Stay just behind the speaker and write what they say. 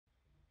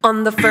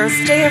On the first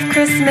day of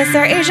Christmas,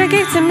 AirAsia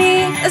gave to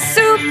me a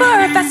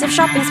super festive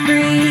shopping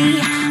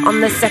spree. On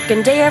the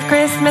second day of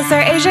Christmas,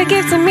 AirAsia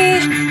gave to me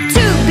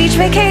 2 beach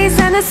vacays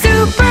and a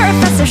super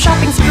festive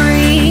shopping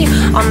spree.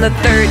 On the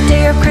third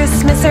day of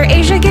Christmas,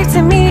 AirAsia gave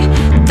to me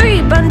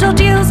 3 bundle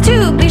deals,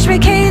 2 beach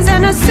vacays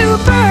and a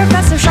super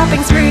festive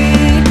shopping spree.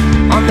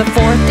 On the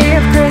fourth day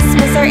of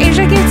Christmas,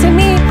 AirAsia gave to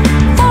me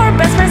 4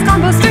 best price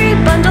combos, 3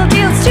 bundle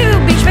deals, 2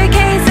 beach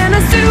vacays and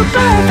a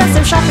super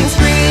festive shopping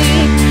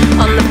spree.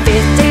 On the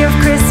 5th day of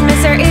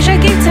Christmas,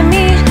 AirAsia gave to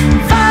me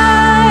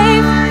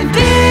 5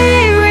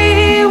 big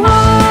rewards,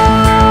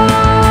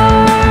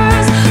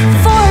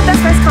 4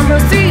 best price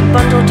combos, 3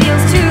 bundle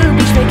deals, 2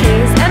 beach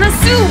vacays and a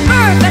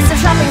super festive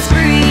shopping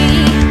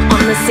spree.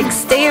 On the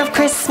 6th day of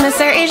Christmas,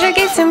 AirAsia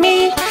gave to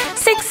me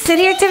 6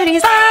 city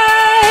activities, 5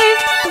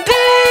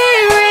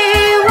 big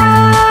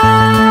rewards,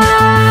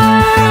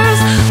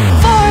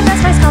 4 best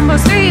price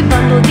combos, 3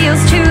 bundle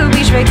deals, 2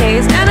 beach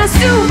vacays and a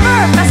super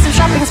festive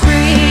shopping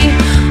spree.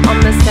 On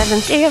the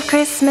 7th day of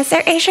Christmas,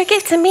 AirAsia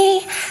gave to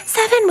me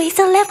 7 ways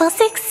to live while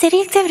 6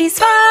 city activities,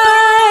 5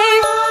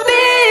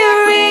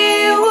 big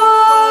rewards,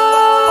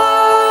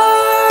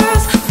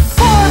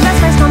 4 best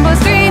price combos,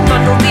 3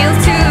 bundle deals,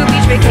 2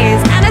 beach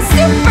vacays and a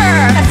super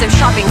festive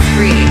shopping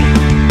spree.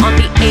 On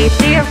the 8th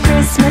day of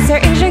Christmas,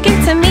 AirAsia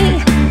gave to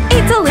me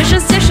 8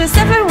 delicious dishes,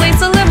 7 ways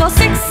to live while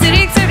 6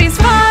 city activities,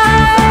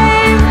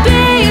 5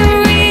 big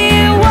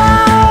rewards,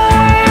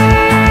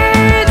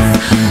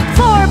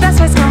 4 best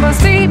price combos,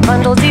 3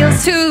 bundle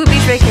deals, 2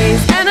 beach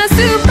vacays and a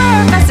super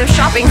festive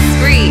shopping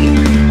spree.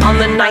 On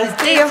the 9th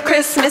day of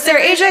Christmas,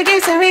 AirAsia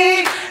gave to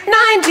me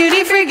 9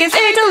 duty-free gifts,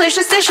 8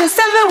 delicious dishes,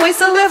 7 ways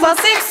to live while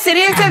 6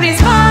 city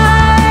activities,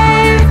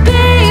 5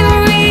 big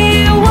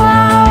rewards,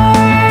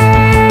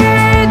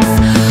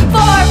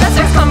 4 best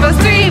price combos,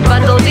 3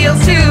 bundle deals,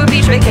 2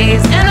 beach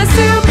vacays and a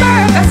super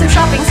festive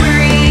shopping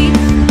spree.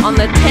 On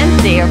the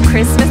 10th day of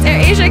Christmas,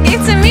 AirAsia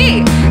gave to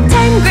me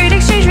 10 great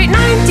exchange rate,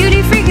 9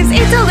 duty-free gifts,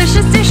 8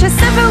 delicious dishes,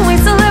 7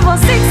 ways to live while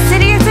 6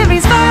 city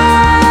activities,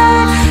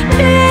 5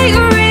 big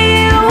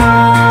rewards,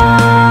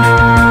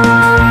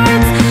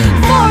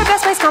 4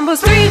 best price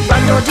combos, 3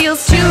 bundle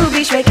deals, 2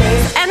 beach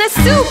vacays and a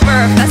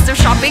super festive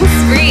shopping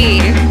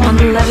spree. On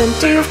the 11th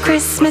day of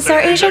Christmas,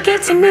 AirAsia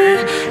gave to me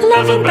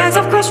 11 bags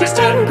of groceries,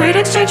 10 great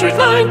exchange rate,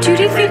 9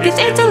 duty-free gifts,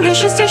 8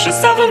 delicious dishes,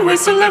 7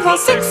 ways to live while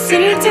 6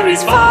 city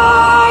activities,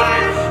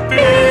 5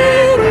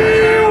 big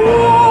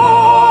rewards,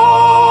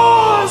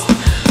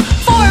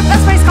 4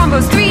 best price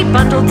combos, 3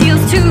 bundle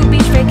deals, 2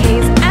 beach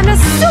vacays and a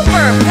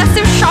super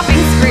festive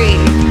shopping spree.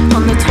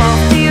 On the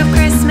 12th day of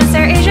Christmas,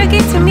 AirAsia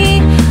gave to me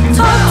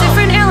 12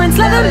 different airlines,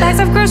 11 bags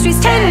of groceries,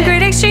 10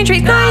 great exchange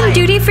rates, 9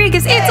 duty-free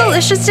gifts, 8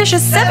 delicious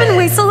dishes, 7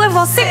 ways to live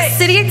while 6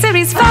 city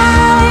activities, 5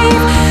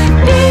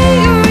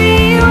 big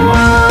rewards,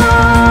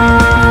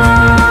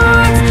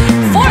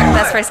 4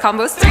 best price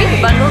combos,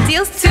 3 bundle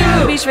deals,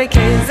 2 beach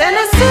vacays and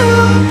a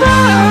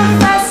super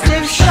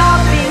festive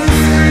shopping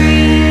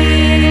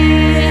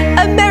spree.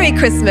 A Merry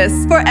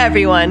Christmas for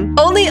everyone,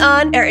 only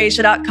on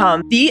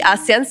AirAsia.com, the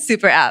ASEAN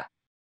Super App.